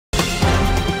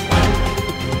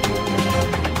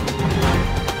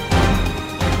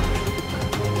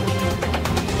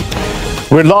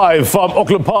We're live from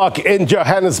Auckland Park in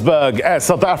Johannesburg as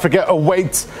South Africa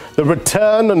awaits the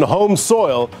return on home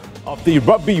soil of the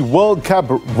Rugby World Cup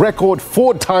record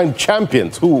four-time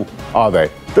champions. Who are they?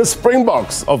 The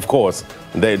Springboks, of course.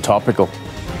 They're topical.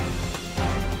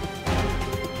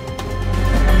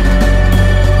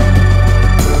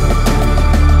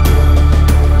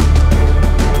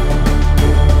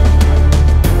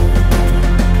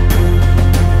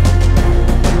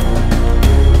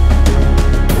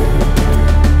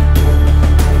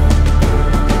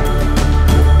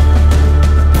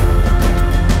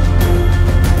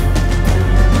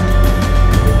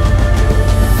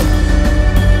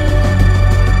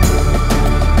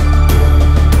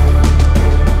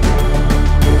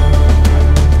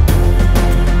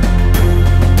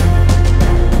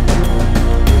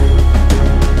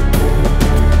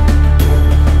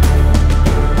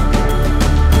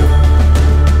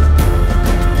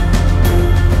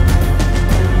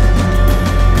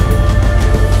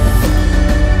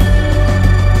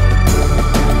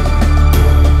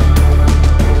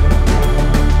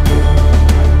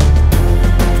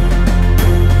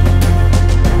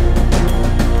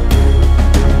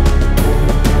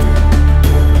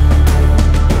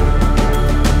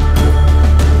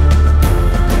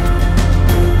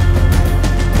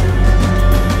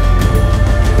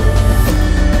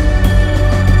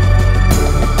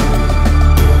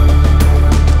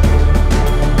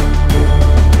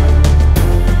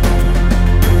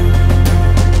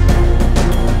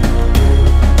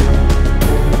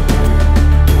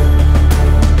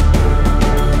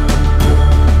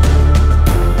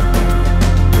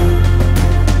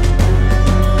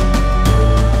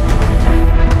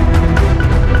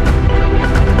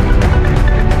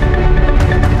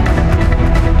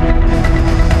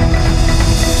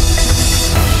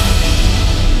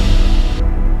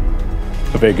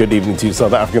 Very good evening to you,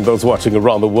 South African, those watching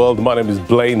around the world. My name is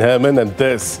Blaine Herman, and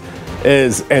this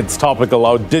is It's Topical,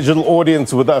 our digital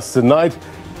audience with us tonight.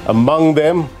 Among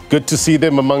them, good to see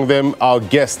them, among them, our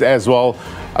guest as well.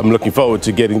 I'm looking forward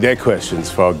to getting their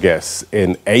questions for our guests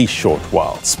in a short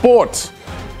while. Sport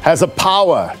has a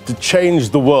power to change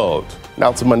the world.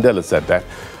 Nelson Mandela said that.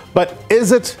 But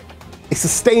is it a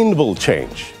sustainable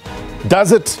change?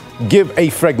 Does it give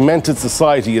a fragmented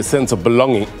society a sense of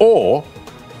belonging, or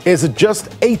is it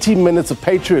just 80 minutes of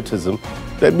patriotism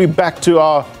that we're back to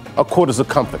our quarters of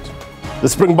comfort? The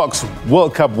Springboks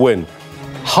World Cup win,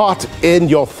 heart in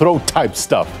your throat type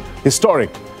stuff,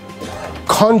 historic,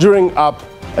 conjuring up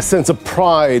a sense of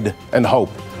pride and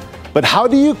hope. But how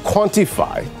do you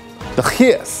quantify the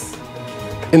gees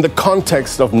in the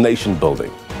context of nation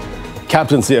building?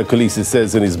 Captain Siya Kolisi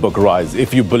says in his book, Rise,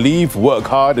 if you believe, work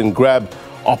hard and grab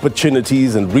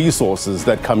opportunities and resources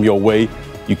that come your way,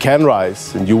 you can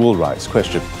rise and you will rise.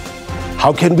 Question: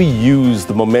 how can we use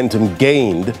the momentum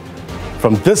gained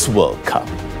from this World Cup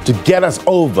to get us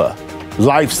over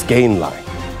life's gain line?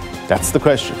 That's the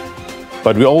question.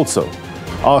 But we're also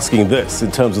asking this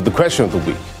in terms of the question of the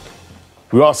week.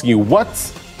 We're asking you,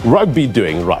 what's rugby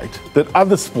doing right that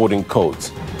other sporting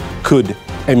codes could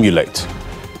emulate?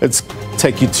 Let's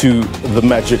take you to the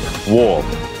magic wall.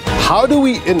 How do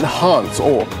we enhance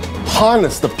or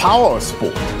harness the power of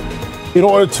sport in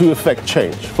order to effect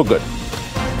change for good?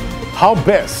 How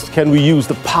best can we use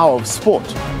the power of sport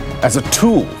as a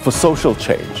tool for social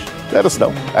change? Let us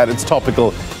know at It's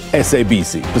Topical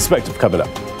SABC. Perspective coming up.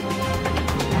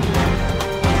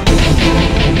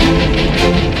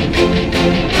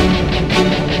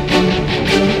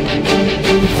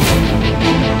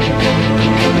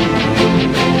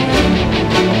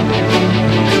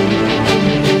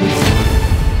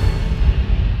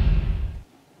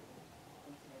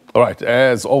 All right,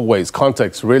 as always,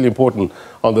 context really important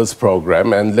on this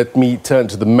program, and let me turn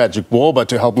to the magic wall. But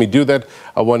to help me do that,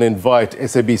 I want to invite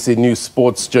SABC News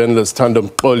sports journalist Litha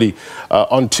Mpondwana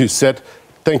onto set.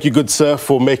 Thank you, good sir,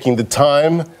 for making the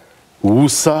time.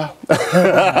 Woosa.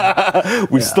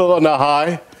 We're still on a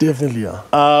high. Definitely, yeah.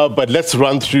 But let's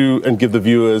run through and give the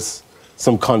viewers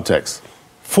some context.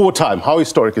 Four-time, how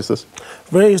historic is this?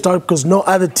 Very historic, because no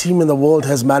other team in the world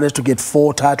has managed to get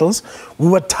 4 titles. We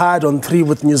were tied on 3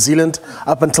 with New Zealand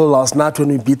up until last night when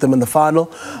we beat them in the final.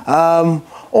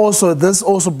 This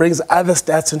also brings other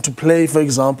stats into play. For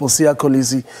example, Siya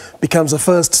Kolisi becomes the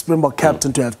first Springbok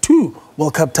captain to have 2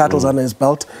 World Cup titles under his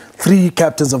belt. 3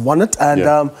 captains have won it, and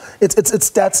it's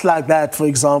stats like that, for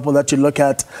example, that you look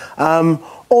at.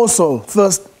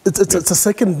 It's a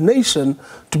second nation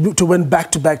to win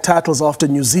back-to-back titles after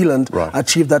New Zealand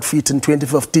achieved that feat in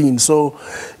 2015. So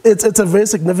it's a very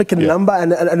significant number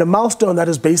and a milestone that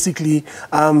is basically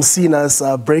seen as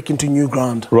break into new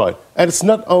ground. Right. And it's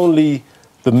not only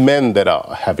the men that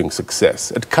are having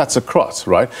success. It cuts across,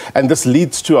 right? And this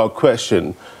leads to our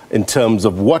question in terms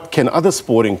of what can other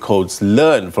sporting codes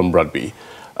learn from rugby?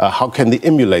 How can they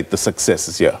emulate the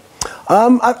successes here?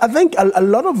 I think a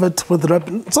lot of it with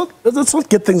rugby, let's not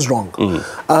get things wrong.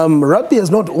 Rugby has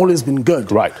not always been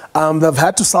good. Right. They've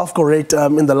had to self-correct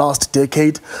in the last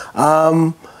decade.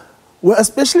 Well,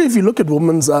 especially if you look at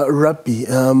women's rugby,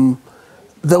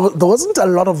 there wasn't a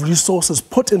lot of resources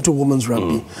put into women's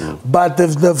rugby, but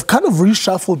they've kind of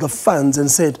reshuffled the funds and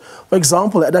said, for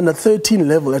example, at under 13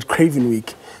 level at Craven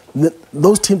Week,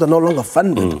 those teams are no longer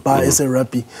funded by SA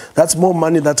Rugby. That's more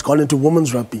money that's gone into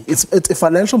women's rugby. It's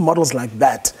financial models like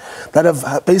that that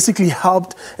have basically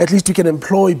helped. At least you can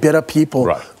employ better people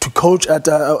to coach at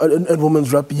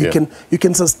women's rugby. You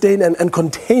can sustain and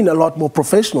contain a lot more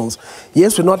professionals.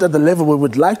 Yes, we're not at the level we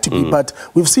would like to be, but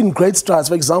we've seen great strides.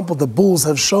 For example, the Bulls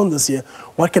have shown this year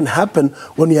what can happen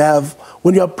when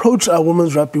you approach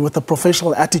women's rugby with a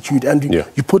professional attitude and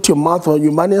you put your mouth where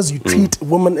your money is, you treat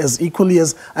women as equally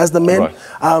as the men.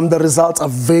 The results are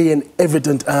very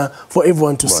evident for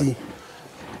everyone to see.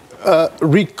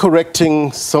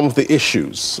 Recorrecting some of the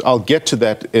issues. I'll get to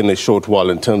that in a short while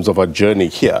in terms of our journey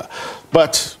here.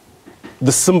 But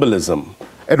the symbolism,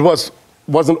 it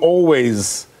wasn't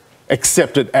always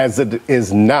accepted as it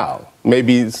is now.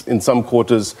 Maybe in some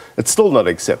quarters, it's still not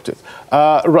accepted.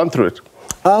 Run through it.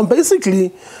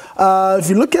 Basically, if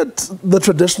you look at the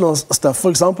traditional stuff,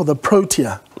 for example, the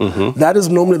protea, that is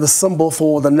normally the symbol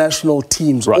for the national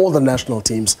teams, all the national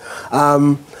teams.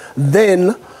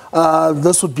 Then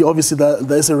this would be obviously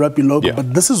the SA Rugby logo,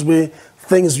 but this is where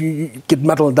things you get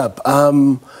muddled up.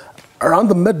 Around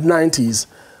the mid-90s,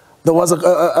 there was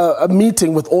a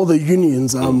meeting with all the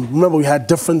unions. Remember, we had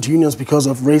different unions because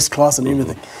of race, class, and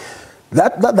everything.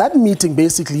 That meeting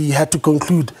basically had to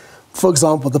conclude. For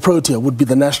example, the protea would be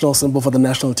the national symbol for the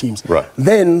national teams.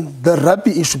 Then the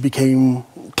rugby issue came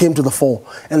to the fore,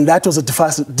 and that was a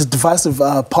divisive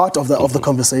part of the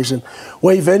conversation,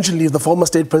 where eventually the former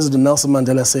state president Nelson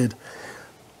Mandela said,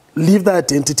 "Leave the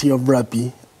identity of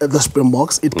rugby, the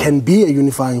Springboks. It can be a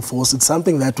unifying force. It's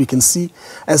something that we can see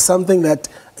as something that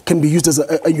can be used as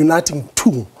a uniting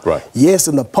tool. Yes,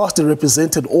 in the past it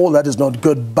represented all that is not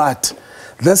good, but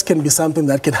this can be something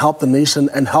that can help the nation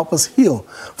and help us heal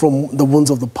from the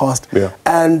wounds of the past."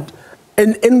 And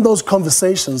in those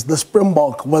conversations, the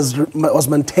Springbok was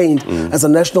maintained as a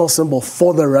national symbol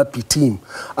for the rugby team,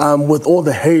 with all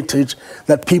the heritage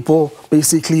that people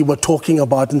basically were talking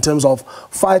about in terms of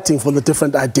fighting for the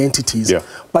different identities.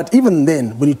 But even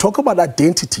then, when you talk about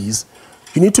identities,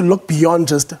 you need to look beyond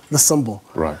just the symbol.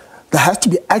 There has to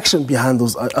be action behind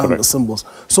those symbols.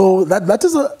 So that's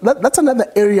another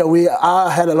area where I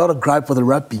had a lot of gripe with the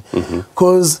rugby,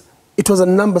 because it was a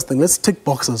numbers thing. Let's tick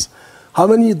boxes. How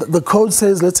many? The code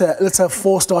says let's have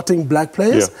 4 starting black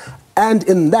players, and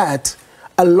in that,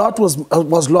 a lot was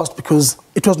lost because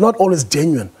it was not always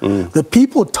genuine. The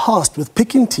people tasked with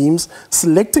picking teams,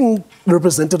 selecting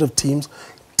representative teams,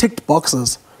 ticked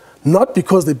boxes. Not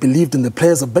because they believed in the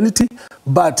player's ability,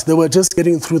 but they were just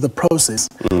getting through the process.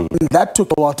 And that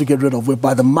took a while to get rid of,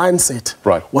 whereby the mindset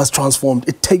was transformed.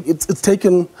 It's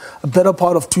taken a better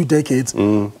part of 2 decades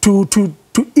to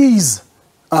ease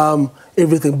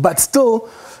everything. But still,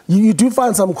 you do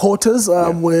find some quarters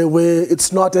where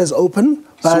it's not as open.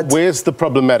 So where's the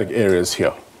problematic areas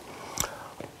here?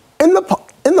 In the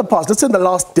past, let's say in the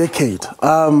last decade,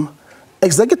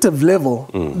 executive level,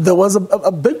 there was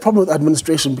a big problem with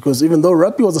administration, because even though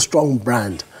rugby was a strong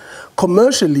brand,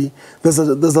 commercially, if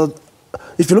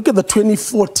you look at the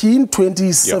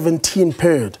 2014-2017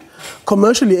 period,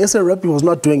 commercially, SA Rugby was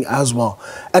not doing as well.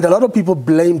 And a lot of people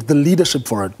blamed the leadership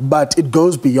for it, but it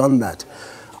goes beyond that.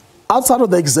 Outside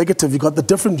of the executive, you've got the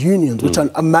different unions, which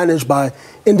are managed by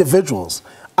individuals.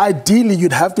 Ideally,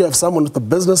 you'd have to have someone with the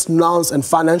business nous and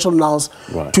financial nous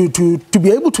to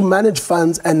be able to manage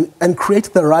funds and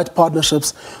create the right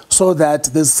partnerships so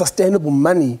that there's sustainable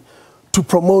money to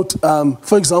promote,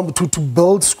 for example, to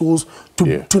build schools,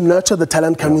 to nurture the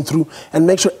talent coming through and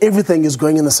make sure everything is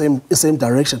going in the same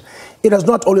direction. It has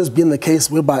not always been the case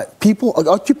whereby people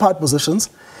occupied positions,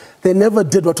 they never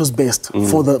did what was best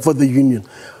for the union,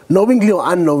 knowingly or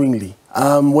unknowingly.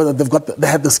 Whether they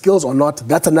have the skills or not,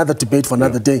 that's another debate for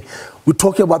another day. We're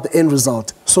talking about the end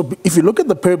result. So if you look at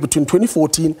the period between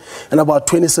 2014 and about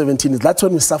 2017, that's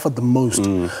when we suffered the most.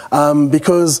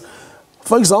 Because,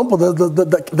 for example,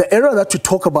 the era that you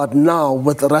talk about now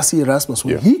with Rassie Erasmus,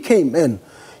 when he came in,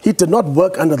 he did not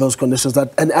work under those conditions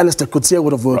that an Alistair Coetzee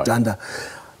would have worked under.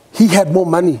 He had more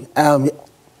money,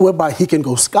 whereby he can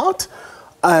go scout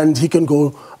and he can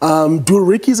go do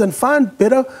rickies and find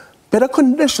better better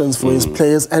conditions for his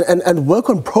players and work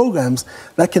on programs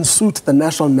that can suit the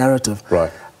national narrative.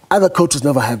 Right. Other coaches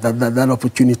never had that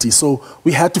opportunity, so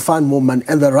we had to find more money.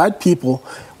 And the right people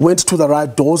went to the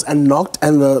right doors and knocked,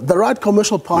 and the right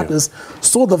commercial partners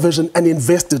saw the vision and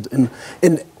invested in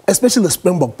especially the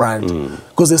Springbok brand.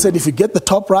 Because they said if you get the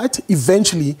top right,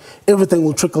 eventually everything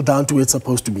will trickle down to where it's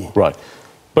supposed to be. Right.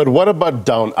 But what about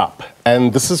down up?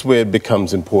 And this is where it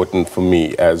becomes important for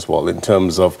me as well in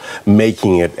terms of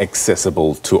making it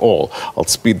accessible to all. I'll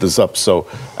speed this up so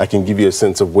I can give you a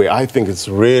sense of where I think it's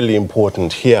really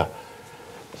important here.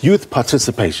 Youth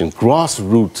participation,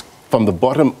 grassroots, from the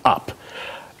bottom up.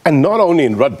 And not only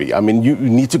in rugby, I mean, you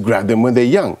need to grab them when they're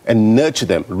young and nurture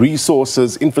them.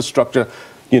 Resources, infrastructure,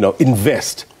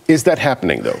 invest. Is that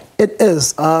happening though? It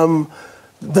is.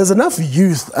 There's enough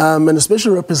youth, and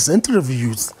especially representative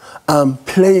youth,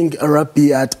 playing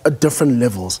rugby at different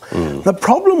levels. The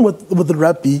problem with the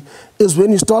rugby is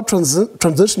when you start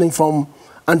transitioning from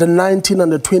under 19,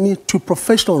 under 20 to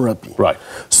professional rugby. Right.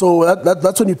 So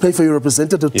that's when you play for your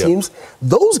representative teams.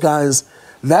 Those guys,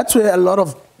 that's where a lot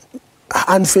of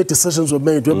unfair decisions were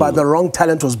made, whereby the wrong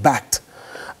talent was backed.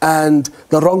 And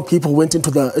the wrong people went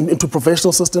into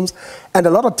professional systems, and a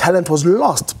lot of talent was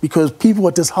lost because people were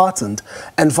disheartened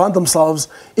and found themselves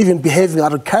even behaving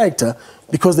out of character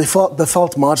because they felt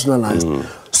marginalized.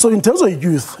 So in terms of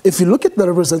youth, if you look at the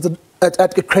represented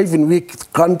at a Craven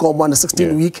Week, Grand Gorm under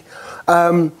 16 week,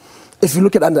 if you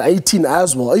look at under 18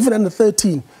 as well, even under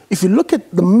 13, if you look at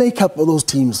the makeup of those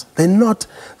teams,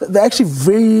 they're actually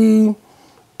very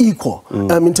equal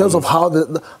in terms of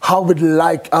how we'd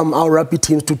like our rugby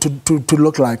teams to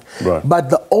look like. Right. But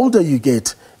the older you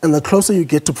get and the closer you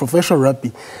get to professional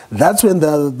rugby, that's when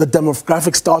the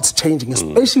demographic starts changing,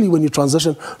 especially when you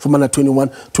transition from under 21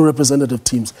 to representative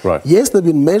teams. Right. Yes, there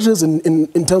have been measures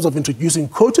in terms of introducing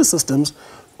coaching systems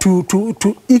to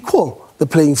equal the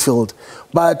playing field.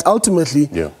 But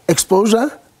ultimately,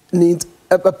 exposure needs...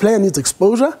 A player needs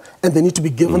exposure, and they need to be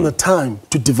given the time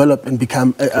to develop and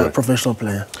become a professional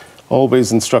player.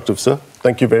 Always instructive, sir.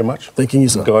 Thank you very much. Thank you,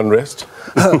 sir. Go and rest.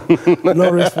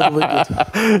 No rest for the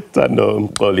wicked. Tando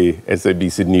Mpoli,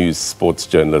 SABC News sports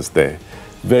journalist there.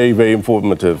 Very, very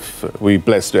informative. We're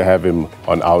blessed to have him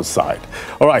on our side.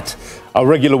 All right, our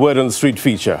regular word on the street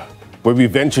feature, where we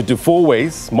ventured to Four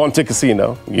Ways, Monte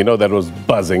Casino. That was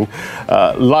buzzing.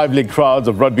 Lively crowds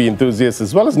of rugby enthusiasts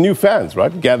as well as new fans,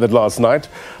 right, gathered last night,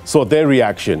 saw their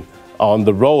reaction on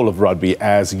the role of rugby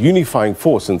as a unifying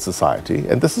force in society.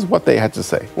 And this is what they had to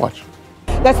say. Watch.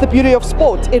 That's the beauty of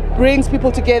sport. It brings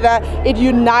people together, it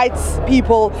unites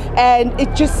people, and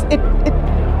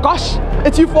gosh,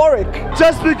 it's euphoric.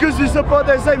 Just because we support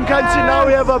the same country, now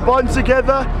we have a bond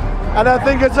together. And I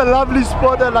think it's a lovely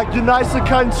sport that unites the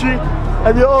country,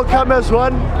 and you all come as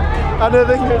one. And I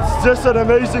think it's just an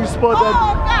amazing sport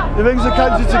that it brings the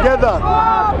country together.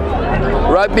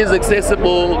 Rugby is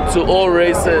accessible to all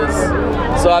races,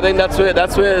 so I think that's where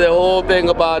the whole thing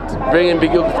about bringing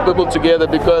people together,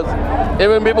 because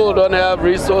even people who don't have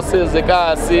resources, they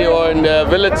can't see, or in their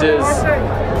villages,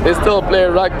 they still play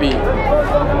rugby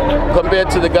compared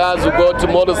to the guys who go to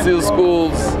model seal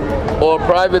schools or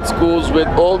private schools with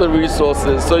all the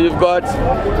resources. So you've got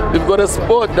a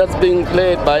sport that's being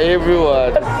played by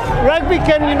everyone. Rugby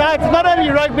can unite, not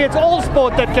only rugby, it's all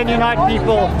sport that can unite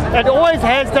people. It always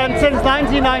has done since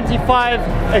 1995.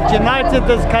 It united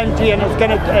this country, and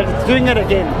it's doing it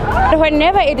again.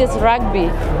 Whenever it is rugby,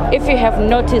 if you have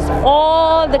noticed,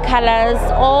 all the colors,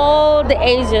 all the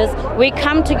ages, we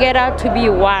come together to be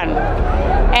one.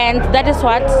 And that is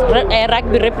what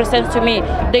rugby represents to me,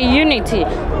 the unity,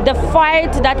 the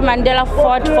fight that Mandela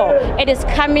fought for. It is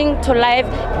coming to life,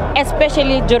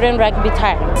 especially during rugby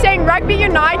time. Saying rugby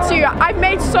unites you. I've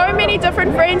made so many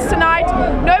different friends tonight.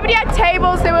 Nobody at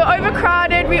tables, they were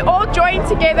overcrowded. We all joined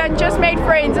together and just made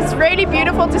friends. It's really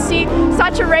beautiful to see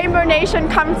such a rainbow nation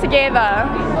come together.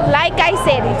 Like I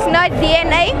said, it's not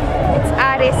DNA, it's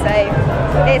RSA.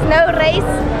 There's no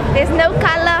race, there's no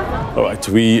color. All right,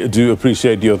 we do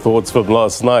appreciate your thoughts from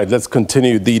last night. Let's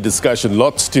continue the discussion.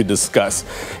 Lots to discuss.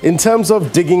 In terms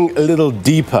of digging a little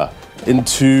deeper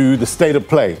into the state of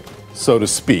play, so to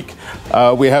speak,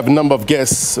 we have a number of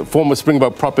guests, former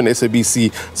Springbok prop and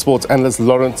SABC sports analyst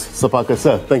Lawrence Sephaka.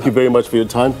 Sir, thank you very much for your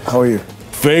time. How are you?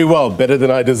 Very well, better than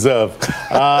I deserve.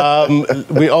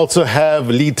 We also have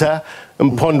Litha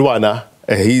Mpondwana,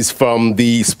 He's from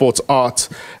the Sports Arts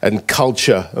and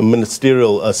Culture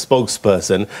Ministerial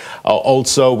spokesperson.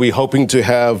 Also, we're hoping to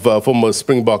have former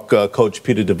Springbok coach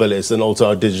Peter de Villiers and also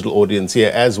our digital audience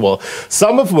here as well.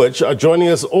 Some of which are joining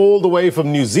us all the way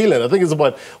from New Zealand. I think it's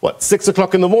about, 6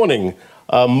 o'clock in the morning.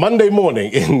 Monday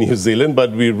morning in New Zealand,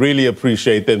 but we really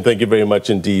appreciate them. Thank you very much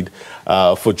indeed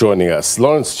for joining us.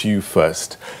 Lawrence, to you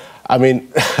first. I mean,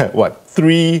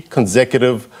 3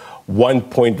 consecutive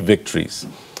one-point victories.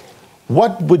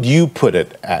 What would you put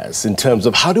it as in terms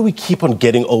of how do we keep on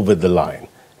getting over the line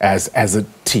as a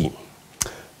team?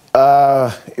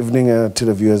 Evening to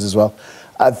the viewers as well.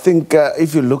 I think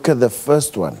if you look at the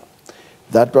first one,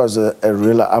 that was a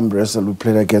real arm wrestle. We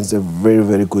played against a very,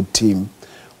 very good team,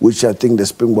 which I think the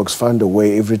Springboks found a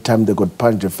way. Every time they got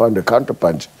punched, they found a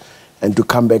counter-punch, and to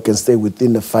come back and stay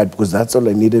within the fight, because that's all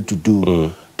I needed to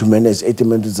do to manage. 80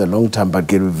 minutes is a long time, but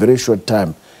get a very short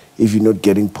time if you're not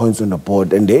getting points on the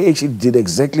board. And they actually did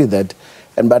exactly that.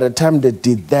 And by the time they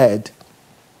did that,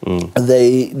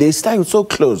 they started so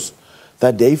close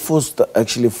that they forced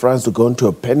actually France to go into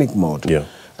a panic mode. Yeah.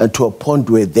 And to a point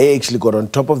where they actually got on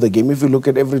top of the game. If you look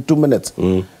at every 2 minutes,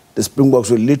 the Springboks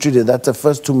were literally, that's the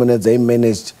first 2 minutes they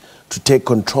managed to take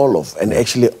control of and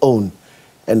actually own.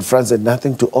 And France had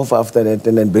nothing to offer after that.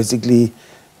 And then basically,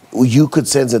 you could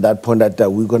sense at that point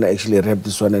that we're going to actually wrap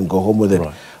this one and go home with it.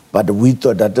 Right. But we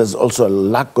thought that there's also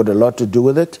luck got a lot to do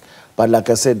with it. But like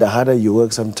I said, the harder you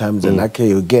work sometimes, the luckier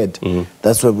you get.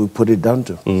 That's what we put it down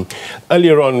to.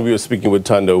 Earlier on, we were speaking with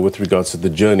Tando with regards to the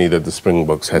journey that the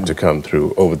Springboks had to come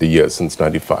through over the years since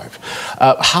 '95.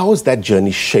 How has that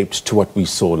journey shaped to what we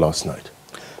saw last night?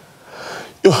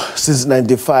 Since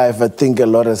 '95, I think a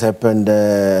lot has happened.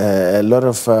 A lot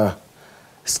of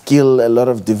skill, a lot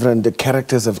of different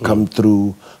characters have come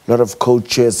through, a lot of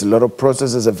coaches, a lot of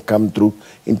processes have come through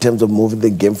in terms of moving the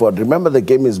game forward. Remember, the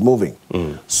game is moving.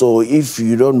 So if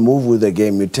you don't move with the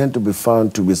game, you tend to be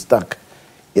found to be stuck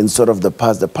in sort of the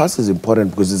past. The past is important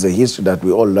because it's a history that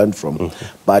we all learn from.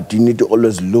 But you need to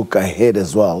always look ahead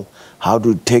as well, how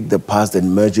to take the past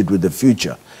and merge it with the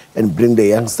future and bring the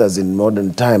youngsters in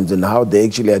modern times and how they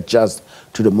actually adjust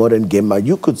to the modern game.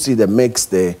 You could see the mix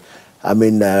there. I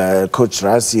mean, Coach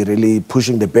Rassi really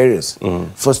pushing the barriers.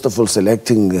 First of all,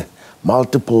 selecting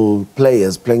multiple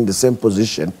players playing the same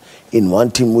position in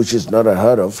one team, which is not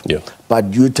unheard of,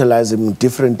 but utilize them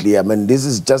differently. I mean, this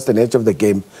is just the nature of the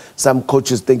game. Some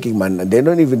coaches thinking, man,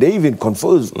 they're even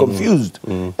confused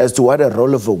as to what a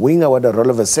role of a winger, what a role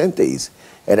of a center is.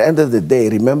 At the end of the day,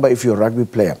 remember, if you're a rugby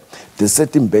player, there's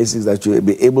certain basics that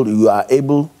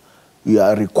you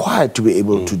are required to be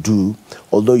able to do,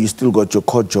 although you still got your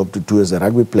core job to do as a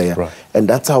rugby player. Right. And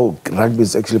that's how rugby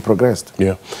has actually progressed.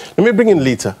 Yeah. Let me bring in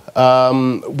Litha.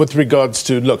 With regards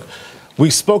to, look, we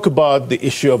spoke about the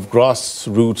issue of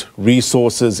grassroots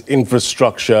resources,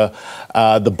 infrastructure,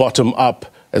 the bottom up,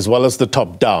 as well as the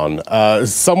top down.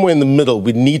 Somewhere in the middle,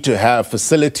 we need to have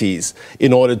facilities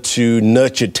in order to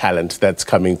nurture talent that's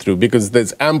coming through, because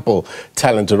there's ample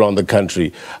talent around the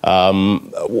country.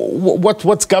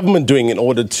 What's government doing in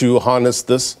order to harness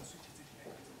this?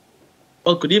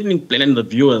 Well, good evening, Blaine and the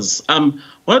viewers.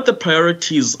 One of the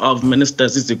priorities of Minister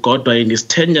Zizi Godwa in his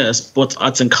tenure as Sports,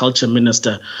 Arts and Culture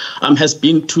Minister has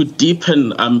been to deepen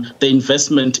the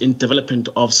investment in development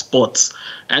of sports.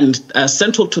 And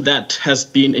central to that has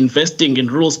been investing in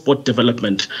rural sport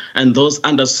development and those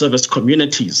underserviced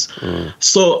communities.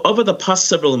 So over the past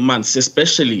several months,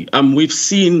 especially, we've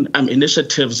seen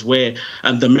initiatives where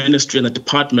the ministry and the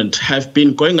department have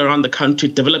been going around the country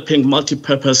developing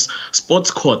multi-purpose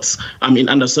sports courts in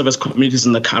underserviced communities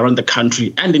around the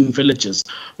country and in villages,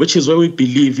 which is where we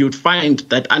believe you would find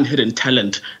that unhidden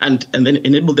talent and then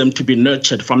enable them to be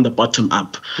nurtured from the bottom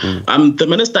up. The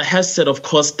minister has said, of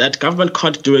course, that government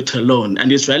can't do it alone, and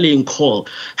his rallying call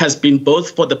has been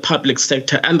both for the public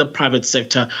sector and the private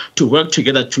sector to work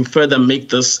together to further make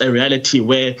this a reality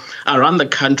where around the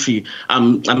country,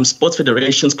 sports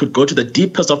federations could go to the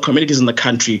deepest of communities in the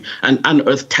country and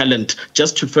unearth talent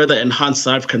just to further enhance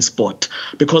South African sport.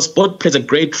 Because sport plays a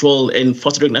great role in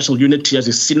fostering national unity, as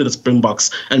you've seen with the Springboks,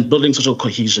 and building social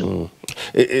cohesion.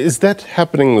 Is that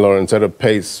happening, Lawrence, at a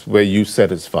pace where you're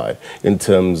satisfied in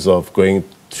terms of going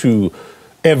to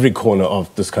every corner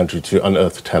of this country to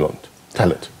unearth talent?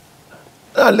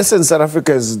 Listen, South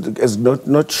Africa is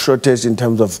not shortage in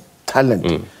terms of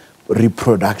talent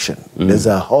reproduction. There's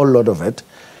a whole lot of it.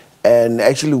 And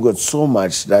actually we've got so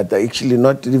much that actually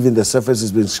not even the surface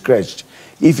has been scratched.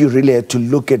 If you really had to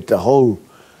look at the whole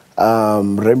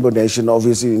Rainbow Nation,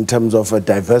 obviously, in terms of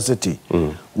diversity.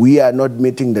 We are not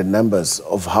meeting the numbers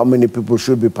of how many people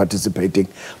should be participating,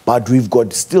 but we've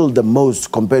got still the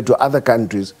most compared to other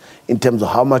countries in terms of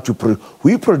how much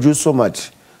we produce so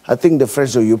much. I think the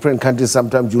French or European countries,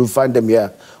 sometimes you'll find them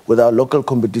here with our local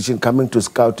competition coming to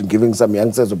scout and giving some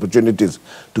youngsters opportunities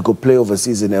to go play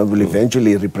overseas and will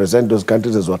eventually represent those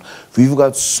countries as well. We've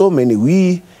got so many.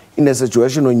 We, in a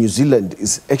situation where New Zealand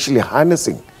is actually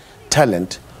harnessing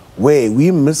talent, where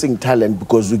we're missing talent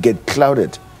because we get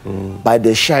clouded by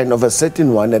the shine of a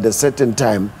certain one at a certain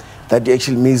time that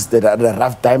actually means that at a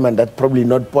rough diamond that's probably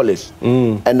not polished.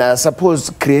 And I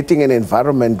suppose creating an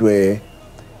environment where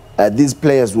these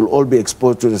players will all be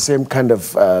exposed to the same kind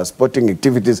of sporting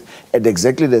activities at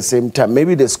exactly the same time.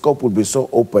 Maybe the scope will be so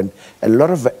open and a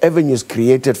lot of avenues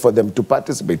created for them to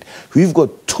participate. We've got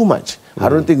too much. I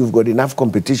don't think we've got enough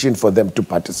competition for them to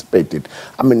participate in.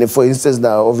 I mean, for instance,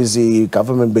 now obviously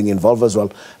government being involved as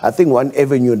well, I think one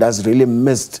avenue that's really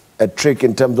missed a trick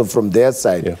in terms of from their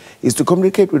side is to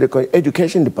communicate with the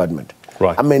education department.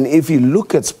 Right. I mean, if you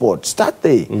look at sport, start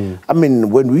there. I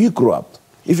mean, when we grew up,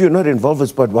 if you're not involved with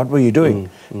sport, what were you doing?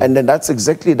 And then that's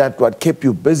exactly that what kept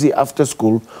you busy after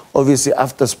school, obviously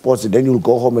after sports, and then you'll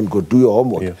go home and go do your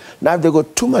homework. Now they've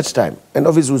got too much time. And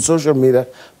obviously with social media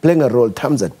playing a role,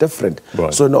 times are different.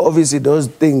 Right. So now obviously those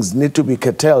things need to be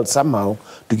curtailed somehow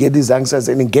to get these youngsters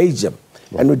and engage them.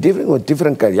 And we're dealing with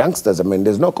different kind of youngsters. I mean,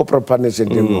 there's no corporal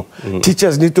punishment anymore.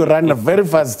 Teachers need to run very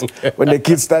fast when the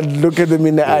kids start looking them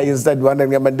in the eye and start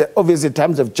wondering. But obviously,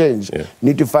 times have changed.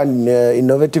 Need to find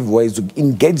innovative ways to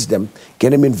engage them,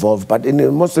 get them involved. But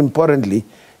most importantly,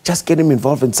 just get them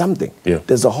involved in something.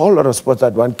 There's a whole lot of sports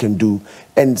that one can do.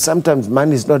 And sometimes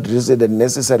money is not really the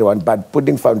necessary one, but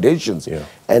putting foundations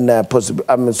and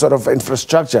sort of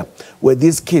infrastructure where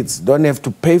these kids don't have to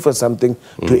pay for something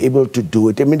to be able to do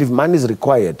it. I mean, if money is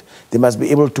required, they must be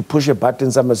able to push a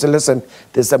button somewhere. Say, listen,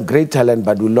 there's some great talent,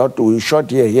 but we're short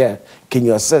here. Can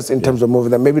you assess in terms of moving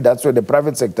them? Maybe that's where the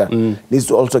private sector needs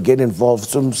to also get involved.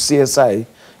 Some CSI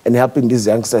and helping these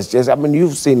youngsters. Just, I mean,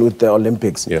 you've seen with the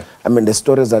Olympics. I mean, the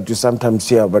stories that you sometimes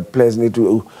hear about players need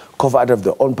to cover out of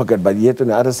their own pocket, but yet on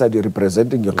the other side, you're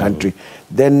representing your country.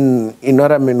 Then, you know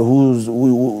what I mean,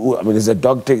 I mean, is a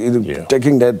dog taking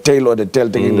the tail or the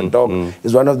tail taking the dog?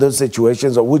 Is one of those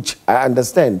situations of which I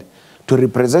understand. To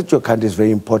represent your country is very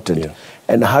important.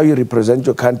 And how you represent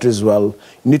your country as well,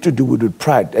 you need to do it with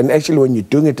pride. And actually, when you're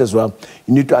doing it as well,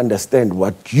 you need to understand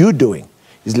what you're doing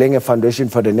is laying a foundation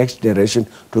for the next generation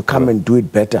to come and do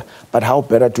it better. But how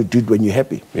better to do it when you're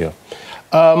happy?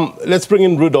 Let's bring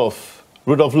in Rudolph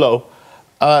Lowe.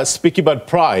 Speaking about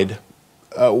pride,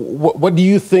 what do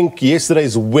you think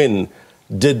yesterday's win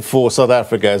did for South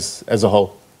Africa as a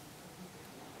whole?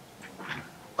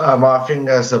 I think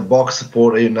as a Boks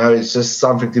supporter, you know, it's just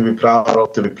something to be proud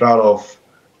of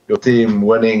your team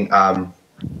winning.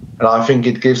 And I think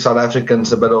it gives South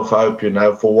Africans a bit of hope, you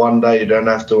know. For one day, you don't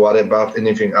have to worry about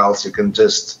anything else. You can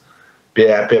just be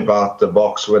happy about the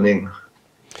Boks winning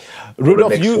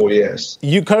Rudolph, for the next 4 years.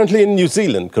 You're currently in New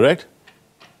Zealand, correct?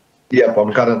 Yep,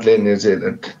 I'm currently in New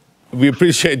Zealand. We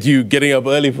appreciate you getting up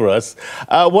early for us.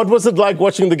 What was it like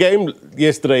watching the game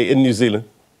yesterday in New Zealand?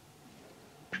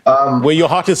 Where your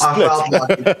heart is split.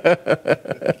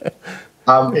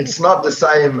 It's not the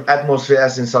same atmosphere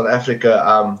as in South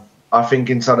Africa. I think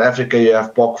in South Africa you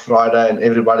have Bok Friday and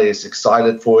everybody is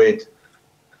excited for it.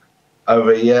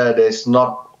 Over here there's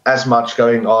not as much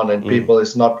going on and people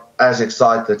is not as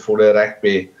excited for the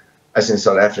rugby as in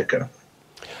South Africa.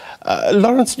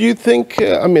 Lawrence, do you think,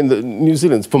 I mean, New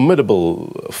Zealand's formidable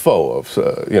foe of,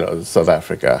 South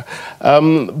Africa,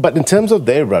 but in terms of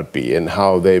their rugby and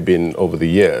how they've been over the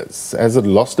years, has it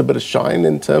lost a bit of shine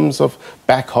in terms of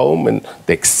back home and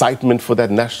the excitement for that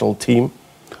national team?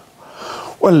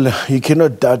 Well, you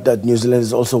cannot doubt that New Zealand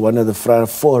is also one of the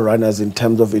forerunners in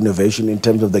terms of innovation, in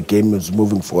terms of the game is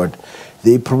moving forward.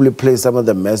 They probably play some of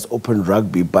the best open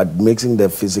rugby, but mixing the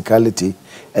physicality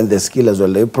and the skill as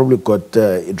well. They probably got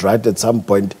it right at some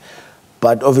point.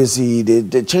 But obviously,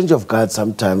 the change of guard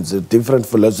sometimes, the different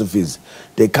philosophies,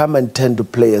 they come and tend to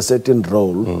play a certain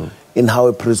role in how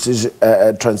a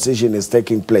transition is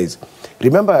taking place.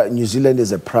 Remember, New Zealand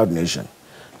is a proud nation.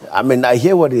 I mean, I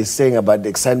hear what he's saying about the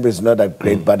excitement is not that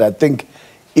great, but I think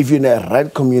if you're in a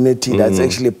right community that's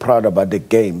actually proud about the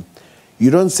game, you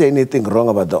don't say anything wrong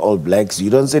about the All Blacks. You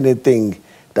don't say anything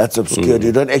that's obscure.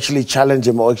 You don't actually challenge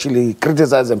them or actually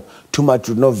criticize them too much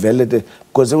with no validity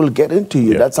because they will get into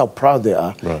you. That's how proud they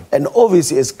are. And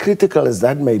obviously, as critical as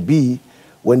that may be,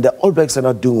 when the All Blacks are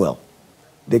not doing well,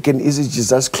 they can easily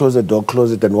just close the door,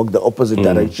 close it, and walk the opposite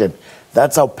direction.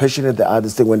 That's how passionate they are.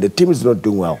 This thing, when the team is not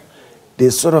doing well, they're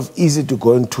sort of easy to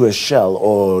go into a shell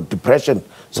or depression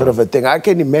sort of a thing. I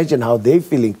can imagine how they're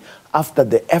feeling after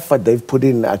the effort they've put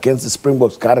in against the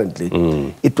Springboks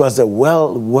currently. It was a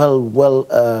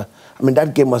I mean,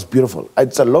 that game was beautiful.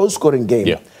 It's a low-scoring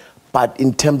game, but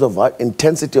in terms of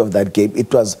intensity of that game,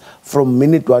 it was from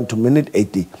minute 1 to minute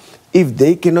 80. If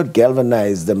they cannot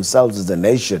galvanize themselves as a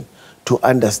nation to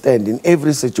understand in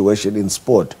every situation in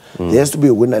sport, there has to be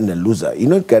a winner and a loser. You're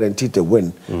not guaranteed to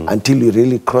win until you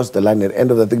really cross the line at the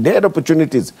end of the thing. They had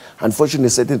opportunities. Unfortunately,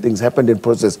 certain things happened in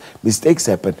process. Mistakes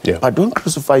happened. But don't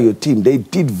crucify your team. They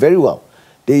did very well.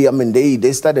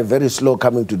 They started very slow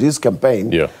coming to this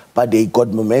campaign, but they got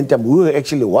momentum. We were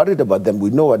actually worried about them.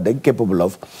 We know what they're capable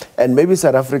of. And maybe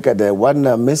South Africa, the one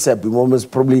mishap, we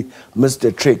almost probably missed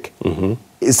the trick.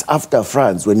 It's after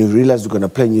France, when you realize we're going to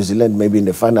play New Zealand, maybe in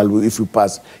the final, if we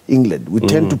pass England. We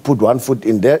tend to put one foot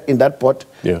in that pot,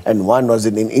 and one was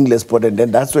in English pot, and then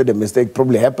that's where the mistake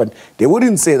probably happened. They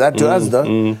wouldn't say that to us,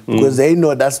 though, because they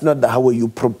know that's not how you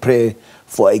prepare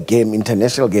for a game,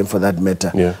 international game for that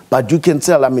matter. But you can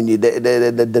tell, I mean,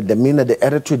 the demeanor, the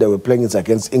attitude that we're playing is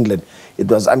against England. It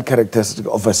was uncharacteristic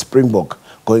of a Springbok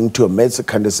going to a Mets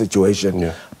kind of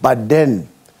situation. But then,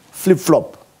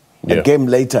 flip-flop, a game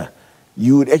later,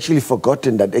 you would actually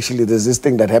forgotten that actually there's this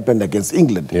thing that happened against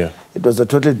England. It was a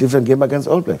totally different game against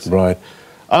All Blacks. Right.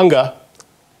 Anga,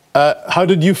 how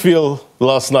did you feel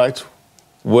last night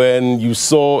when you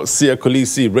saw Siya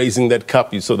Kolisi raising that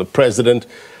cup? You saw the president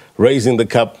raising the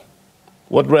cup.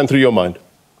 What ran through your mind?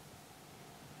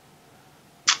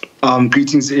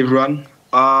 Greetings to everyone.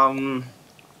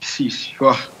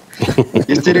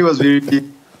 Yesterday was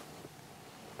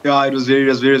it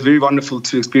was very wonderful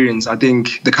to experience. I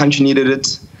think the country needed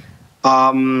it.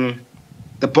 The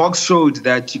Boks showed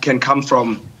that you can come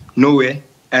from nowhere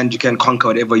and you can conquer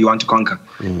whatever you want to conquer.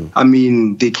 I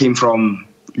mean, they came from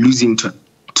losing to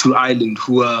Ireland,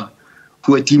 who are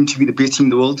deemed to be the best team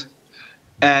in the world.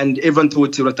 And everyone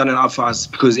thought they would have done it out for us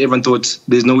because everyone thought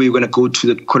there's no way we're going to go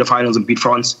to the quarterfinals and beat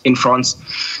France in France.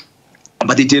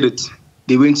 But they did it.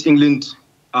 They went to England,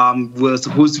 were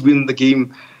supposed to win the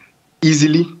game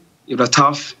easily. It was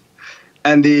tough.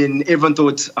 And then everyone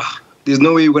thought, there's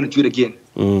no way we're going to do it again.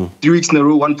 3 weeks in a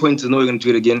row, 1 point, there's no way we're going to do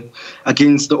it again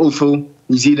against the OFO,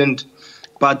 New Zealand.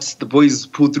 But the boys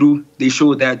pulled through. They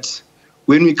showed that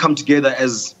when we come together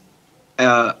as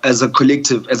a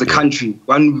collective, as a country,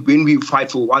 when we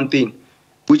fight for one thing,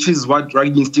 which is what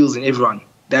rugby instills in everyone,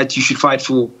 that you should fight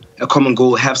for a common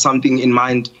goal, have something in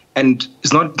mind. And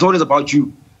it's not always about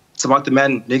you. It's about the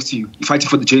man next to you. You're fighting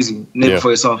for the jersey, never for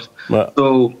yourself.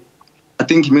 So I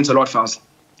think it means a lot for us.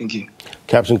 Thank you.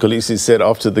 Captain Kolisi said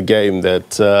after the game that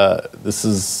this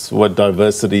is what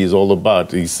diversity is all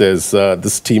about. He says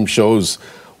this team shows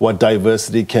what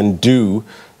diversity can do,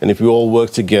 and if we all work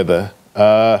together,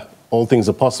 all things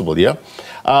are possible,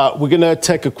 We're going to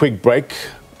take a quick break.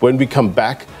 When we come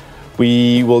back,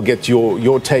 we will get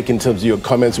your take in terms of your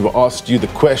comments. We've asked you, the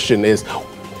question is,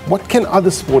 what can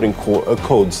other sporting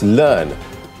codes learn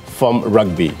from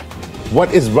rugby?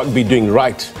 What is rugby doing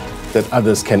right that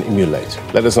others can emulate?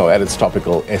 Let us know at It's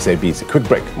Topical SABC. Quick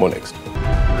break, more next.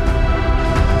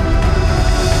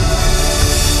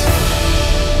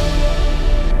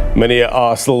 Many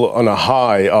are still on a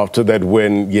high after that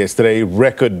win yesterday.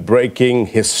 Record-breaking,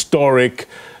 historic.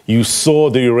 You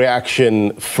saw the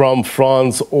reaction from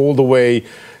France all the way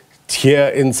here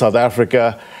in South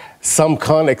Africa. Some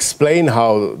can't explain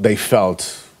how they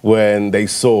felt when they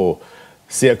saw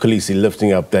Siya Kolisi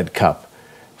lifting up that cup.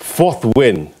 4th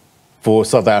win for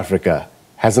South Africa.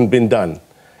 Hasn't been done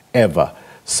ever.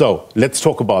 So let's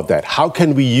talk about that. How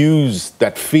can we use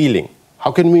that feeling?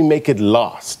 How can we make it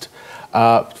last?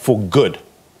 For good?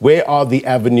 Where are the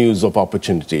avenues of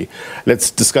opportunity?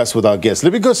 Let's discuss with our guests.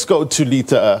 Let me just go to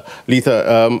Litha.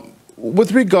 Litha,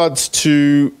 with regards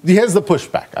to, here's the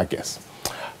pushback, I guess.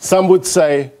 Some would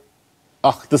say,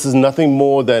 this is nothing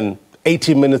more than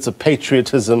 80 minutes of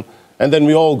patriotism, and then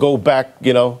we all go back,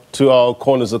 to our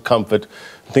corners of comfort.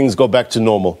 Things go back to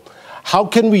normal. How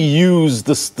can we use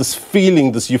this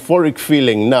feeling, this euphoric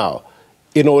feeling now,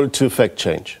 in order to effect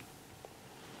change?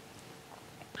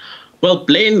 Well,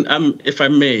 Blaine, if I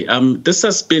may, this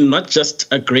has been not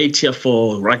just a great year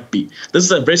for rugby. This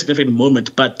is a very significant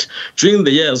moment, but during the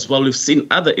year as well, we've seen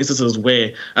other instances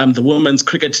where the women's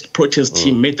cricket protest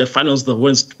team made the finals of the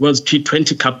World's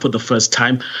T20 Cup for the first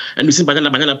time, and we've seen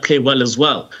Banyana play well as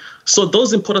well. So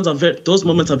those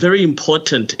moments are very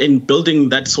important in building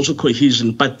that social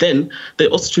cohesion. But then they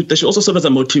should also serve as a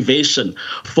motivation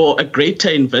for a greater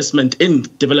investment in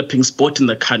developing sport in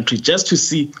the country, just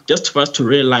for us to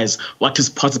realize what is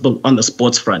possible on the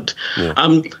sports front.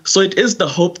 Yeah. So it is the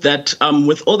hope that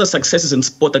with all the successes in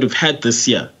sport that we've had this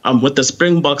year, with the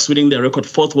Springboks winning their record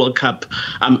 4th World Cup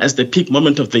as the peak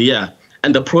moment of the year,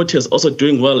 and the Proteas also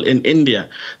doing well in India,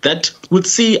 that would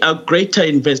see a greater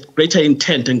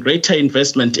intent and greater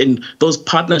investment in those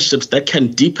partnerships that can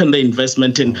deepen the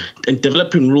investment in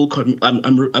developing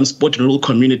sport in rural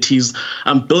communities,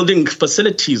 building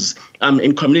facilities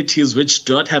in communities which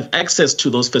do not have access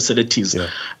to those facilities. Yeah.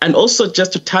 And also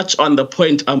just to touch on the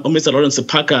point Mr. Lawrence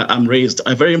Sephaka raised,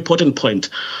 a very important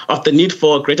point of the need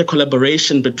for greater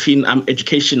collaboration between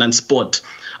education and sport.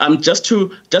 Just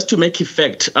to make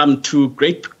effect to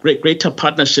greater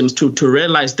partnerships to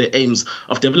realize the aims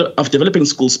of developing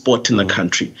school sport in the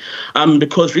country.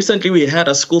 Because recently we had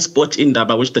a school sport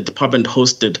Indaba which the department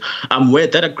hosted, where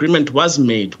that agreement was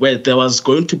made, where there was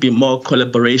going to be more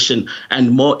collaboration and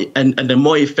a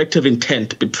more effective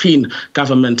intent between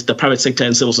government, the private sector,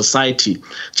 and civil society,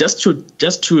 just to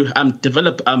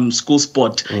develop school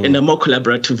sport in a more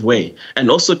collaborative way,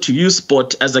 and also to use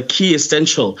sport as a key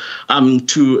essential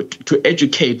to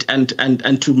educate and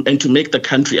to make the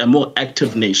country a more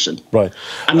active nation. Right.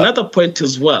 Another point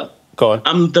as well. Go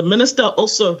on. The minister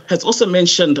has also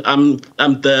mentioned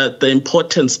the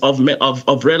importance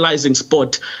of realizing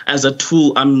sport as a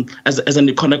tool, as an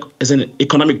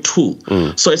economic tool.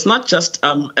 So it's not just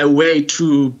a way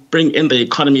to bring in the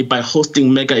economy by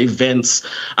hosting mega events,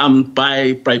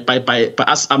 by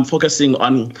us focusing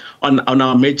on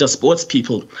our major sports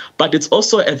people, but it's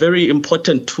also a very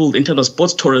important tool in terms of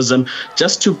sports tourism,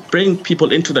 just to bring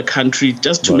people into the country,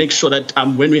 just to make sure that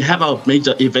when we have our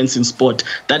major events in sport,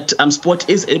 that sport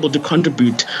is able to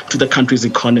contribute to the country's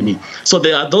economy. So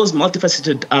there are those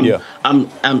multifaceted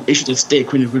issues at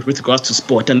stake with regards to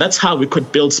sport, and that's how we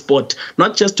could build sport,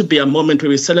 not just to be a moment where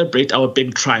we celebrate our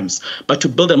big triumphs, but to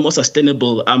build a more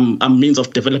sustainable means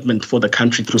of development for the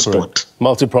country through sport.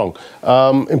 Multi-pronged.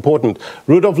 Important.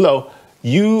 Rudolph Lowe,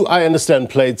 you, I understand,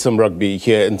 played some rugby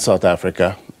here in South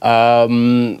Africa.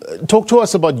 Talk to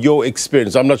us about your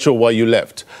experience. I'm not sure why you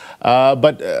left,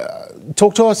 but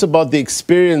talk to us about the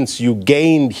experience you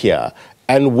gained here,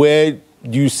 and where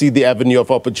do you see the avenue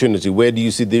of opportunity? Where do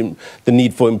you see the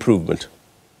need for improvement?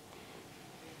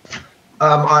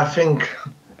 I think,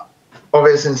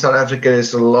 obviously in South Africa,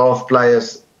 there's a lot of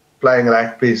players playing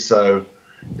rugby, so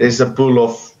there's a pool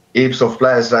of heaps of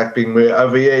players rugby, where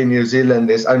over here in New Zealand,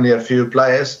 there's only a few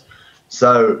players.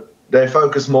 So they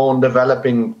focus more on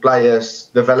developing players,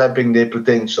 developing their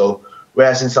potential.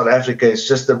 Whereas in South Africa, it's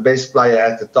just the best player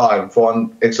at the time. For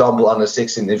example, under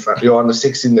 16, if you're under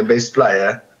 16, the best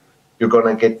player, you're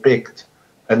going to get picked.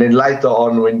 And then later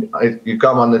on, when you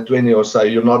come under 20 or so,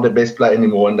 you're not the best player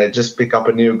anymore, and they just pick up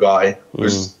a new guy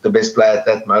who's the best player at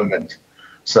that moment.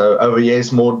 So over here,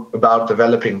 it's more about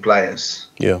developing players.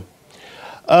 Yeah.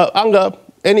 Anga,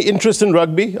 any interest in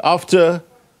rugby after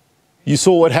you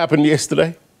saw what happened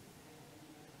yesterday?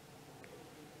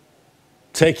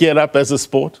 Taking it up as a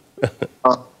sport?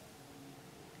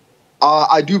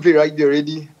 I do play rugby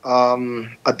already.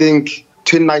 I think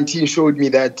 2019 showed me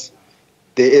that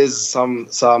there is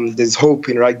there's hope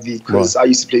in rugby, because I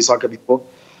used to play soccer before.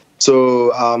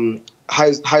 So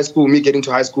high school, me getting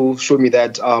to high school showed me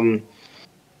that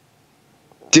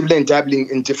dibbling and dabbling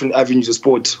in different avenues of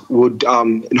sport would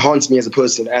enhance me as a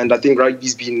person. And I think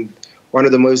rugby's been one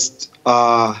of the most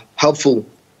helpful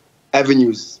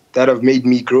avenues that have made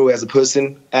me grow as a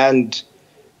person. And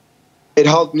it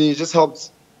helped me,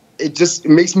 it just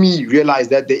makes me realize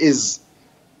that there is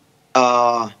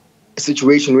a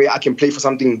situation where I can play for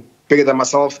something bigger than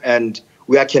myself, and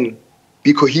where I can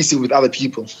be cohesive with other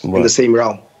people in the same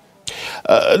realm.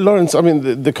 Lawrence, I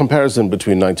mean, the comparison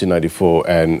between 1994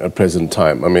 and present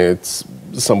time, I mean,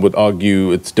 some would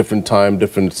argue it's different time,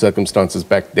 different circumstances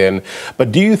back then.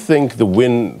 But do you think the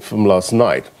win from last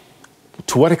night,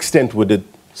 to what extent would it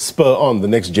spur on the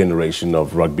next generation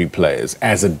of rugby players,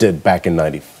 as it did back in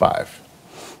 95?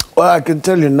 Well, I can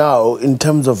tell you now, in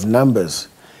terms of numbers,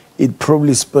 it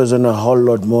probably spurs on a whole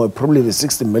lot more. Probably the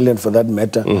 60 million for that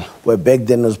matter, where back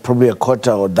then was probably a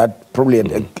quarter, or that probably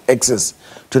had access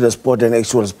to the sport and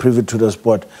actually was privy to the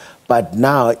sport. But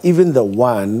now, even the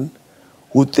one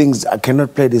who thinks I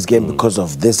cannot play this game because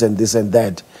of this and this and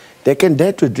that, they can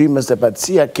dare to dream and say, but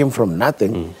see, I came from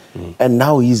nothing, and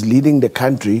now he's leading the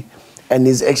country, and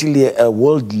he's actually a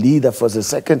world leader for the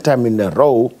second time in a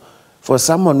row, for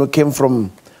someone who came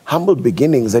from humble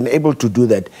beginnings and able to do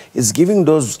that is giving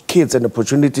those kids an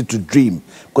opportunity to dream.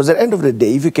 Because at the end of the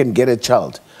day, if you can get a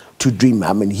child to dream,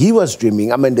 I mean, he was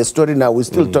dreaming. I mean, the story now, we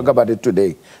still talk about it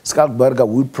today. Skalkberger,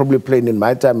 we probably played in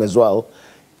my time as well.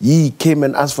 He came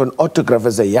and asked for an autograph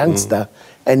as a youngster,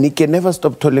 and he can never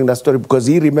stop telling that story because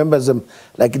he remembers him,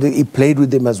 like he played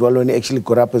with him as well when he actually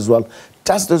got up as well.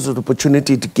 Just as an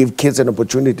opportunity to give kids an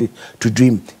opportunity to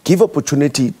dream. Give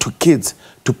opportunity to kids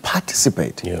to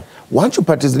participate. Once you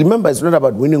participate, remember, it's not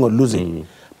about winning or losing,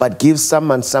 but give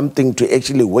someone something to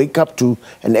actually wake up to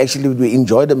and actually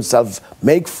enjoy themselves,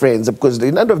 make friends. Because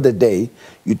at the end of the day,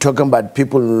 you're talking about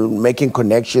people making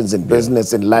connections in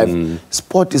business and life.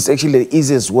 Sport is actually the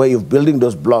easiest way of building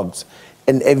those blocks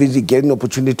and every getting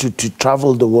opportunity to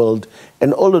travel the world.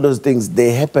 And all of those things,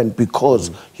 they happen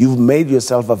because you've made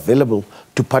yourself available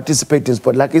to participate in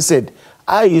sport. Like I said,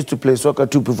 I used to play soccer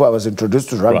too before I was introduced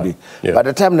to rugby. By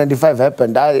the time 95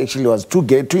 happened, I actually was 2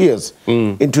 years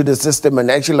into the system, and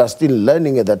actually I was still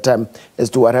learning at that time as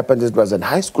to what happened. It was in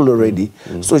high school already.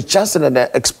 So it's just an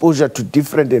exposure to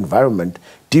different environment,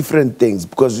 different things,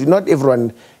 because not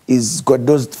everyone is got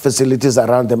those facilities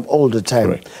around them all the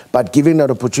time. But giving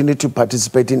an opportunity to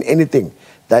participate in anything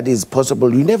that is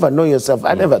possible, you never know yourself.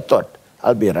 I never thought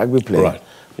I'll be a rugby player.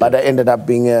 But I ended up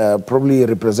being probably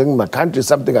representing my country,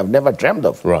 something I've never dreamed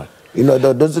of. You know,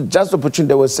 those are just opportunities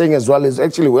they were saying as well is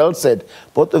actually well said.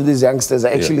 Both of these youngsters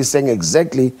are actually saying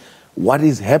exactly what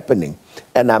is happening.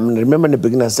 And I remember in the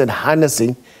beginning I said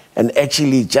harnessing and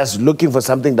actually just looking for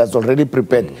something that's already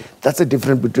prepared. That's the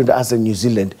difference between us and New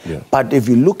Zealand. But if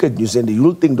you look at New Zealand,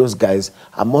 you'll think those guys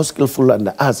are more skillful than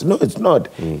us. No, it's not.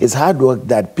 It's hard work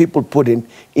that people put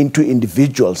into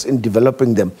individuals in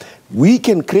developing them. We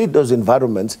can create those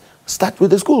environments. Start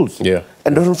with the schools.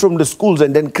 And then from the schools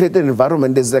and then create an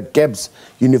environment. There's the gaps.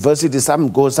 Universities, some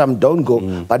go, some don't go.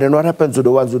 But then what happens to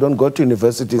the ones who don't go to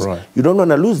universities? You don't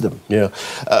want to lose them. You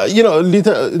know,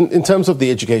 Litha, in terms of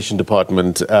the education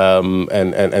department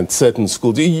and certain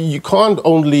schools, you can't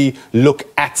only look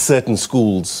at certain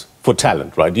schools for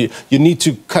talent, right? You need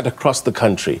to cut across the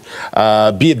country,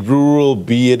 be it rural,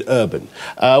 be it urban.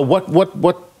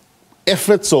 What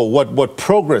efforts or what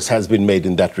progress has been made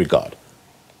in that regard?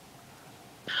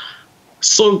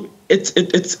 So it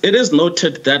is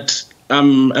noted that a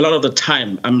lot of the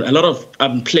time, a lot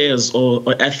of players or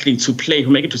athletes who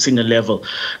make it to senior level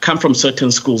come from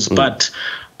certain schools. But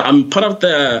part of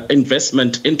the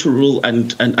investment into rural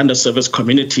and underserviced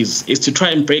communities is to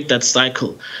try and break that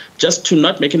cycle, just to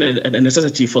not make it a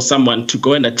necessity for someone to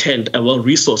go and attend a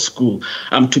well-resourced school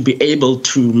to be able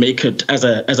to make it as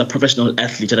a professional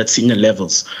athlete at senior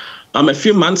levels. A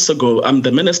few months ago,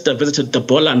 the minister visited the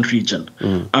Boland region,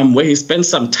 where he spent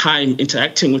some time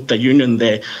interacting with the union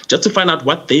there, just to find out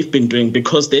what they've been doing,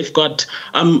 because they've got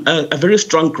a very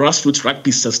strong grassroots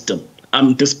rugby system,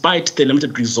 despite the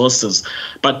limited resources.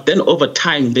 But then over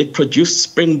time, they produced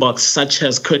Springboks such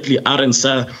as Kurtley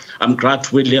Arendse,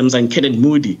 Grant Williams, and Kenneth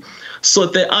Moody. So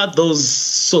there are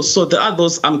those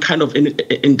kind of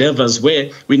endeavors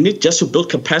where we need just to build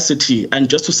capacity and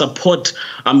just to support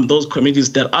those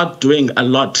communities that are doing a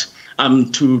lot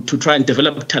to try and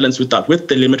develop talents with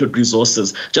the limited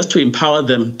resources, just to empower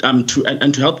them to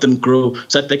help them grow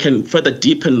so that they can further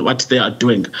deepen what they are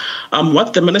doing.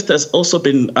 What the minister has also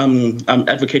been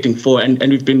advocating for, and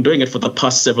we've been doing it for the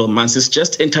past several months, is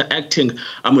just interacting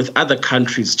with other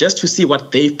countries, just to see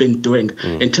what they've been doing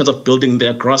in terms of building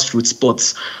their grassroots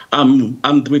sports.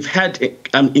 We've had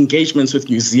engagements with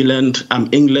New Zealand,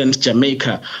 England,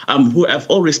 Jamaica, who have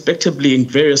all respectively in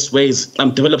various ways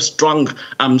developed strong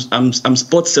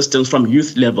sports systems from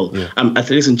youth level,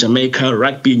 athletics in Jamaica,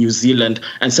 rugby in New Zealand,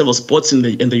 and several sports in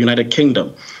the United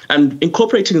Kingdom, and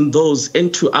incorporating those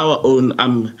into our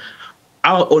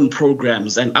own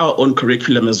programs and our own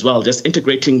curriculum as well, just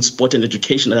integrating sport and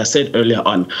education, as I said earlier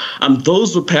on.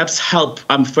 Those would perhaps help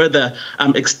further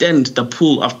extend the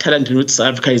pool of talent in which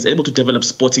South Africa is able to develop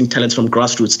sporting talents from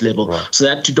grassroots level, so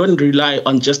that you don't rely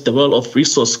on just the world of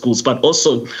resource schools, but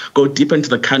also go deeper into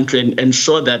the country and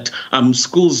ensure that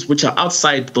schools which are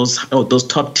outside those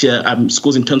top tier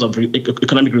schools in terms of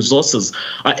economic resources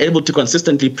are able to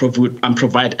consistently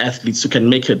provide athletes who can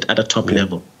make it at a top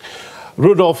level.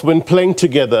 Rudolph, when playing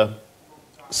together,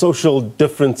 social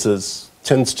differences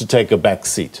tends to take a back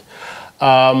seat.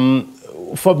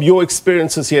 From your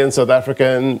experiences here in South Africa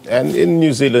and in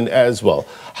New Zealand as well,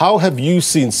 how have you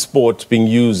seen sport being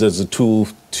used as a tool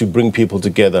to bring people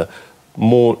together,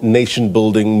 more nation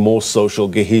building, more social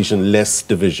cohesion, less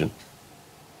division?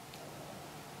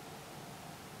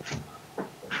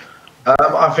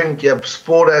 I think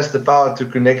sport has the power to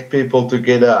connect people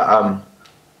together.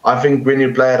 I think when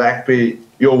you play rugby,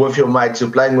 you're with your mates, you're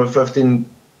playing with 15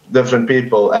 different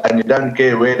people, and you don't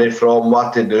care where they're from,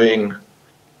 what they're doing.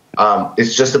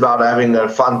 It's just about having a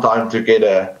fun time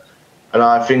together. And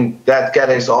I think that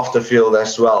carries off the field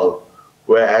as well.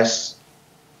 Whereas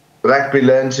rugby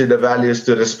learns you the values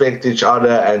to respect each other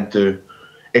and to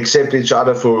accept each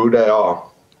other for who they are.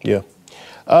 Yeah.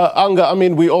 Anga, I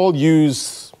mean, we all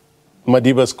use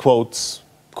Madiba's quotes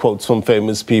from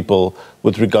famous people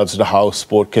with regards to how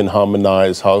sport can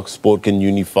harmonize, how sport can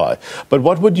unify. But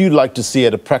what would you like to see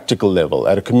at a practical level,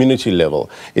 at a community level,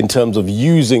 in terms of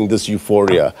using this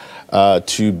euphoria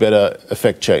to better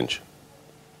affect change?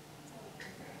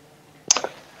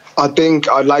 I think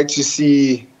I'd like to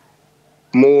see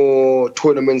more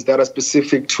tournaments that are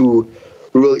specific to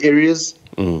rural areas.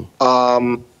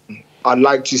 I'd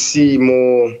like to see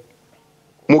more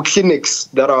clinics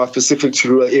that are specific to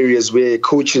rural areas where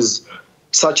coaches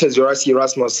such as your Rasi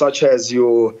Erasmus, such as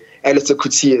your Alistair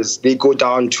Coutiers, they go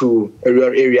down to a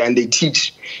rural area and they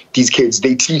teach these kids.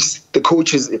 They teach the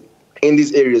coaches in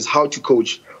these areas how to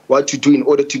coach, what to do in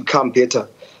order to become better.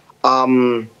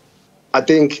 I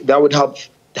think that would help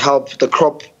the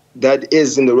crop that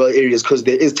is in the rural areas, because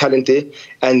there is talent there,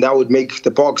 and that would make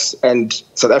the Boks and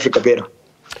South Africa better.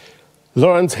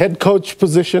 Lawrence, head coach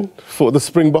position for the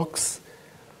Springboks.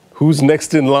 Who's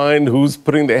next in line? Who's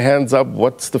putting their hands up?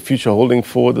 What's the future holding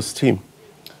for this team?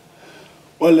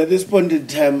 Well, at this point in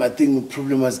time, I think we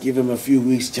probably must give them a few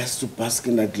weeks just to bask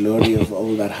in that glory of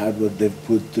all that hard work they've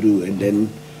put through. And then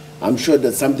I'm sure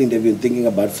that's something they've been thinking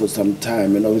about for some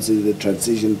time. And obviously the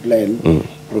transition plan,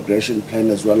 progression plan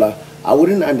as well. I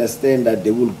wouldn't understand that they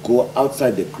will go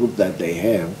outside the group that they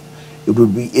have. It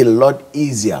would be a lot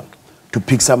easier to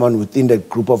pick someone within the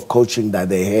group of coaching that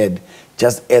they had,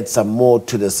 just add some more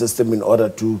to the system in order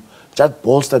to just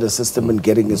bolster the system and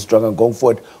getting it stronger going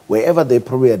forward. Wherever they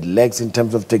probably had lacks in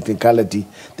terms of technicality,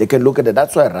 they can look at it.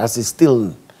 That's why Ras is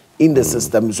still in the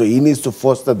system, so he needs to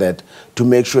foster that to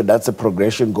make sure that's a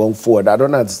progression going forward. I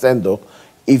don't understand, though,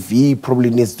 if he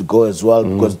probably needs to go as well,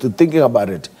 because thinking about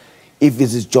it, if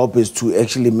his job is to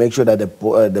actually make sure that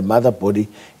the mother body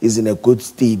is in a good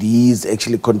state, he is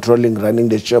actually controlling, running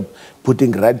the ship,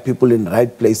 putting right people in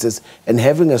right places, and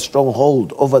having a strong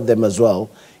hold over them as well,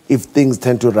 if things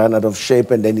tend to run out of shape,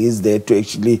 and then he's there to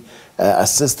actually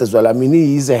assist as well. I mean,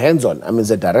 he's a hands-on. I mean, he's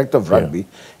a director of rugby,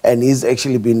 and he's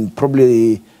actually been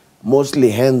probably mostly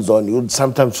hands-on. You would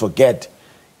sometimes forget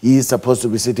he's supposed to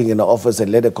be sitting in the office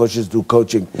and let the coaches do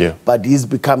coaching. But he's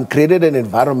created an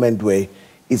environment where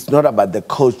it's not about the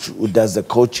coach who does the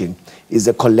coaching. It's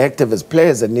a collective as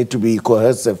players that need to be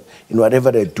cohesive in whatever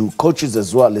they do. Coaches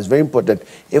as well, it's very important.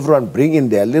 Everyone bring in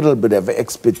their little bit of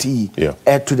expertise,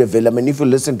 add to development. If you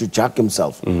listen to Jack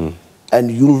himself, and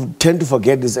you tend to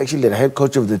forget he's actually the head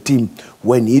coach of the team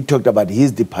when he talked about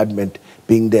his department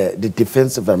being the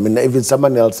defensive. I mean, even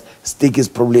someone else, Stick is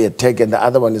probably attack and the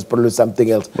other one is probably something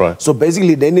else. So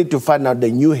basically they need to find out the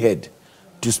new head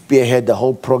to spearhead the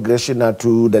whole progression now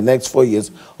to the next 4 years.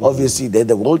 Obviously, they're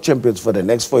the world champions for the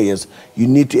next 4 years. You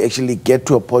need to actually get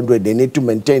to a point where they need to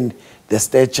maintain the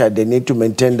stature, they need to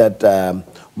maintain that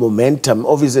momentum,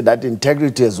 obviously that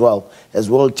integrity as well, as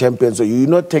world champions. So you're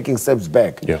not taking steps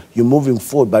back. You're moving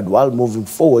forward, but while moving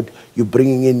forward, you're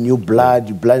bringing in new blood,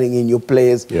 you're blending in new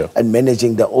players, and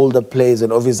managing the older players,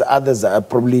 and obviously others are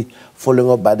probably falling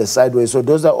off by the sideways. So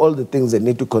those are all the things they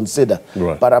need to consider.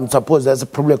 But I'm supposed that's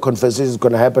probably a conversation is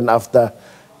going to happen after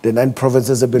the 9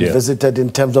 provinces have been visited in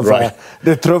terms of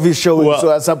the trophy showing. Well,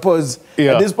 so I suppose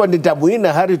at this point in time, we're in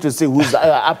a hurry to see who's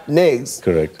up next.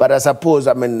 But I suppose,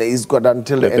 I mean, he's got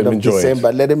until the end of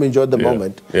December. Let them enjoy the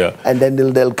moment. And then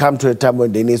they'll come to a time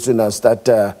when they need to now start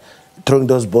throwing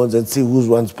those bones and see who's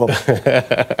one's pop.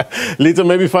 Litha,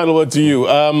 maybe final word to you.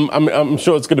 I'm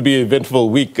sure it's going to be an eventful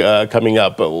week coming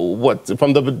up. What,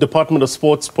 from the Department of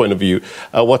Sports point of view,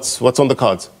 what's on the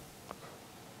cards?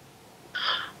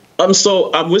 So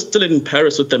we're still in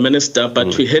Paris with the minister,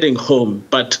 but we're heading home.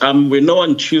 But we know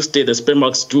on Tuesday the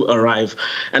Springboks do arrive,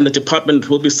 and the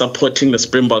department will be supporting the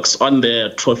Springboks on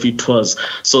their trophy tours.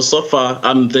 So far,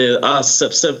 there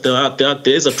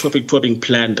is a trophy tour being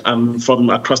planned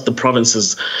from across the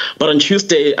provinces. But on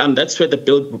Tuesday, that's where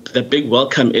the big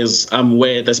welcome is,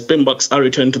 where the Springboks are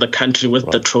returning to the country with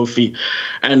the trophy,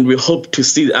 and we hope to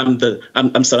see the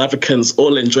South Africans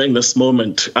all enjoying this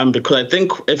moment. Because I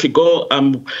think if you go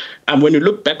when you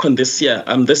look back on this year,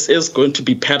 this is going to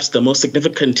be perhaps the most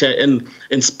significant year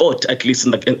in sport, at least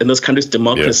in this country's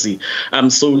democracy.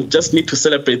 Yes. So just need to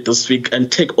celebrate this week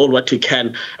and take all what you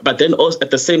can. But then also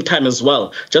at the same time as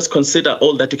well, just consider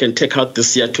all that you can take out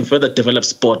this year to further develop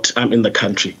sport in the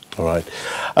country. All right.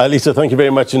 Lisa, thank you very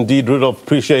much indeed. Rudolph,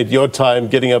 appreciate your time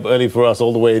getting up early for us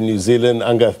all the way in New Zealand.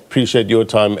 Anga, appreciate your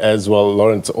time as well.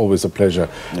 Lawrence, always a pleasure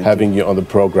having you on the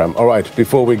program. All right,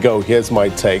 before we go, here's my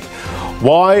take.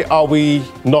 Why are we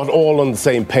not all on the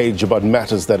same page about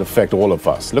matters that affect all of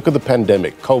us? Look at the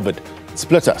pandemic. COVID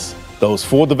split us. Those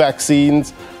for the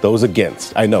vaccines, those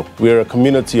against. I know, we're a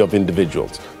community of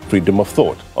individuals. Freedom of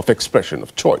thought, of expression,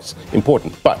 of choice,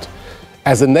 important. But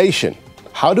as a nation,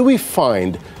 how do we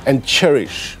find and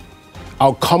cherish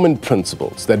our common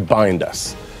principles that bind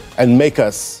us and make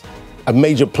us a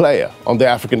major player on the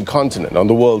African continent, on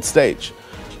the world stage?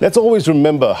 Let's always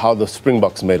remember how the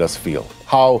Springboks made us feel,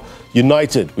 how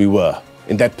united we were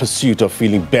in that pursuit of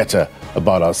feeling better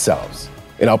about ourselves,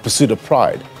 in our pursuit of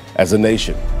pride as a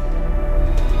nation.